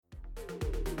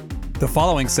The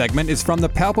following segment is from the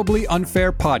Palpably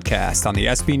Unfair podcast on the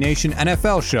SB Nation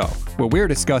NFL Show, where we're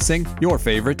discussing your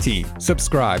favorite team.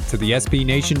 Subscribe to the SB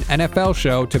Nation NFL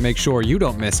Show to make sure you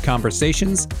don't miss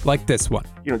conversations like this one.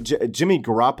 You know, Jimmy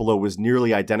Garoppolo was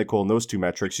nearly identical in those two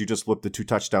metrics. You just flipped the 2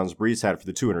 touchdowns Brees had for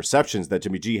the 2 interceptions that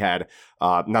Jimmy G had.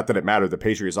 Not that it mattered. The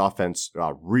Patriots offense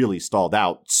really stalled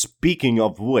out. Speaking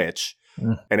of which,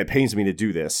 and it pains me to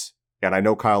do this, and I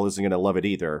know Kyle isn't going to love it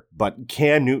either, but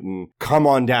Cam Newton, come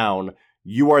on down.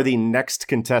 You are the next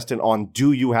contestant on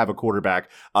Do You Have a Quarterback?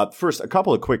 First, a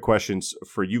couple of quick questions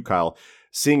for you, Kyle.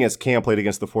 Seeing as Cam played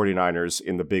against the 49ers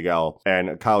in the Big L,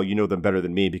 and Kyle, you know them better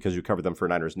than me because you covered them for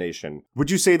Niners Nation.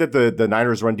 Would you say that the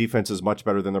Niners run defense is much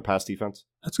better than their pass defense?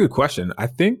 That's a good question.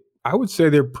 I would say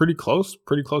they're pretty close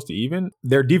to even.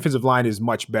 Their defensive line is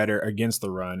much better against the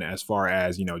run as far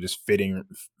as, just fitting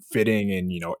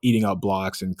and, eating up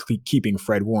blocks and keeping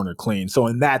Fred Warner clean. So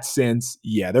in that sense,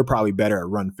 yeah, they're probably better at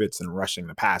run fits than rushing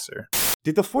the passer.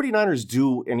 Did the 49ers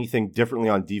do anything differently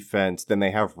on defense than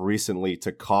they have recently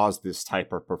to cause this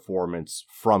type of performance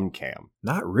from Cam?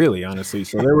 Not really, honestly.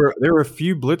 So there were a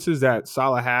few blitzes that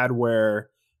Saleh had where,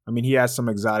 he has some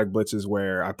exotic blitzes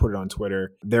where I put it on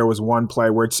Twitter. There was one play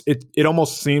where it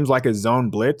almost seems like a zone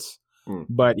blitz,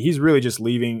 but he's really just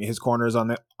leaving his corners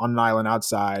on an island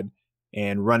outside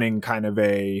and running kind of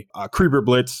a creeper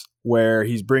blitz where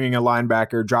he's bringing a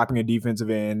linebacker, dropping a defensive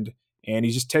end, and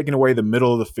he's just taking away the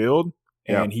middle of the field.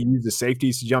 And he used the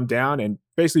safeties to jump down and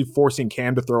basically forcing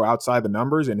Cam to throw outside the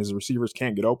numbers, and his receivers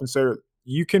can't get open. So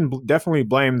you can definitely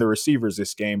blame the receivers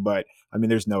this game, but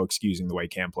there's no excusing the way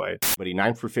Cam played. But he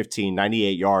 9 for 15,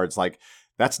 98 yards.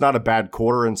 That's not a bad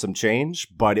quarter and some change,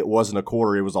 but it wasn't a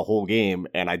quarter. It was a whole game.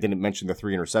 And I didn't mention the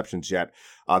 3 interceptions yet.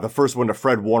 The first one to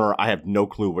Fred Warner, I have no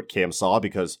clue what Cam saw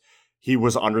because he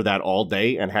was under that all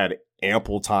day and had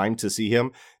ample time to see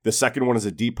him. The second one is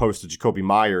a deep post to Jacoby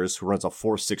Myers, who runs a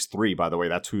 4.63, by the way.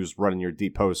 That's who's running your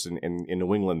deep post in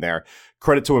New England there.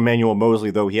 Credit to Emmanuel Mosley,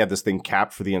 though. He had this thing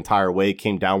capped for the entire way,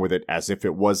 came down with it as if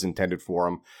it was intended for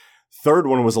him. Third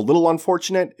one was a little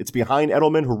unfortunate. It's behind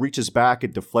Edelman, who reaches back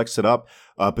and deflects it up.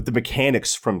 But the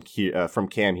mechanics from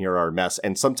Cam here are a mess.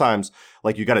 And sometimes,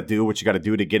 you got to do what you got to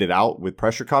do to get it out with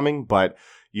pressure coming, but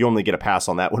you only get a pass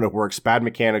on that when it works. Bad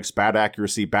mechanics, bad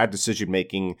accuracy, bad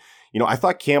decision-making. I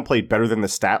thought Cam played better than the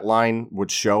stat line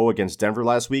would show against Denver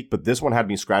last week, but this one had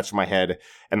me scratching my head,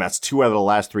 and that's 2 out of the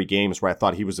last 3 games where I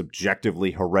thought he was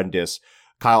objectively horrendous.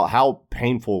 Kyle, how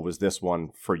painful was this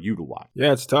one for you to watch?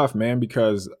 Yeah, it's tough, man,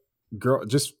 because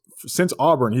just since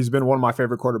Auburn, he's been one of my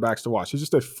favorite quarterbacks to watch. He's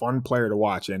just a fun player to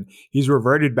watch, and he's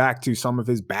reverted back to some of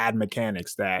his bad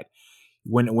mechanics that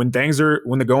when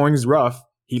the going's rough,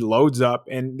 he loads up,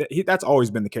 and that's always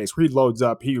been the case. Where he loads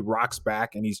up, he rocks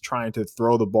back, and he's trying to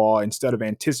throw the ball instead of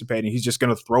anticipating. He's just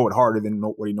going to throw it harder than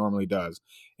what he normally does.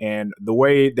 And the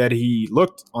way that he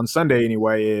looked on Sunday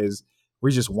anyway is we're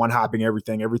just one-hopping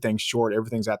everything. Everything's short.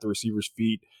 Everything's at the receiver's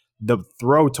feet. The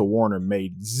throw to Warner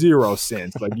made zero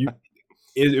sense.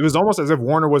 It was almost as if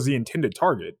Warner was the intended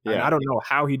target. Yeah. And I don't know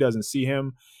how he doesn't see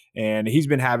him. And he's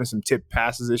been having some tip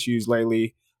passes issues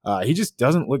lately. He just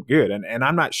doesn't look good. And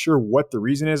I'm not sure what the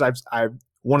reason is.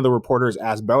 One of the reporters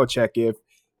asked Belichick if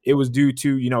it was due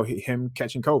to, him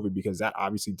catching COVID, because that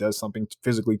obviously does something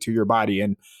physically to your body.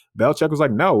 And Belichick was like,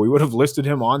 no, we would have listed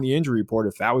him on the injury report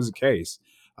if that was the case.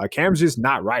 Cam's just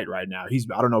not right now.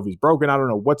 I don't know if he's broken. I don't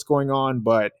know what's going on,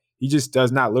 but he just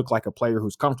does not look like a player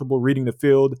who's comfortable reading the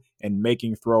field and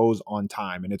making throws on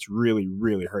time. And it's really,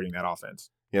 really hurting that offense.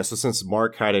 Yeah, so since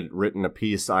Mark had it written a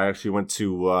piece, I actually went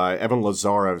to Evan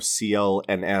Lazar of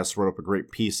CLNS, wrote up a great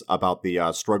piece about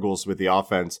the struggles with the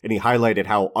offense, and he highlighted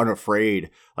how unafraid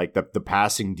the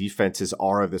passing defenses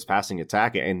are of this passing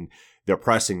attack, and they're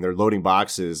pressing, they're loading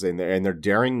boxes, and they're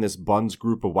daring this Buns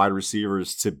group of wide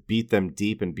receivers to beat them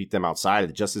deep and beat them outside.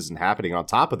 It just isn't happening. On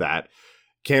top of that,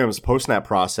 Cam's post-snap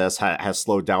process has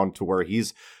slowed down to where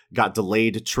he's got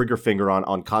delayed trigger finger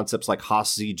on concepts like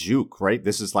Haas Z Juke, right?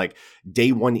 This is like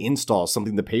day one install,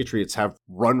 something the Patriots have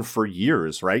run for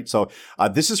years, right? So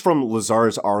this is from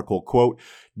Lazar's article, quote,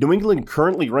 New England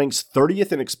currently ranks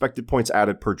 30th in expected points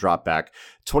added per dropback,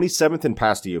 27th in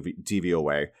pass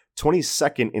DVOA,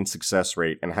 22nd in success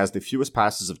rate, and has the fewest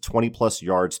passes of 20-plus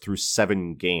yards through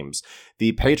 7 games.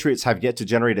 The Patriots have yet to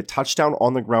generate a touchdown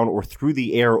on the ground or through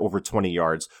the air over 20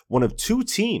 yards, one of 2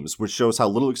 teams, which shows how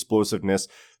little explosiveness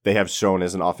they have shown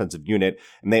as an offensive unit.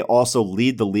 And they also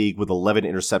lead the league with 11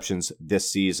 interceptions this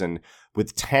season,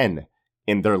 with 10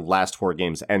 in their last 4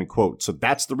 games, end quote. So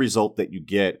that's the result that you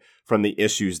get from the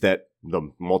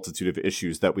multitude of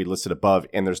issues that we listed above.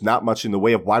 And there's not much in the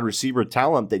way of wide receiver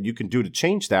talent that you can do to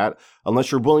change that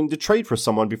unless you're willing to trade for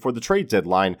someone before the trade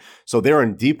deadline. So they're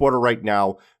in deep water right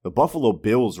now. The Buffalo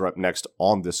Bills are up next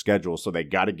on the schedule. So they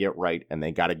got to get right, and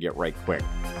they got to get right quick.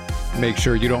 Make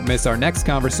sure you don't miss our next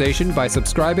conversation by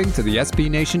subscribing to the SB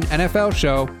Nation NFL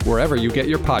Show wherever you get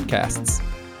your podcasts.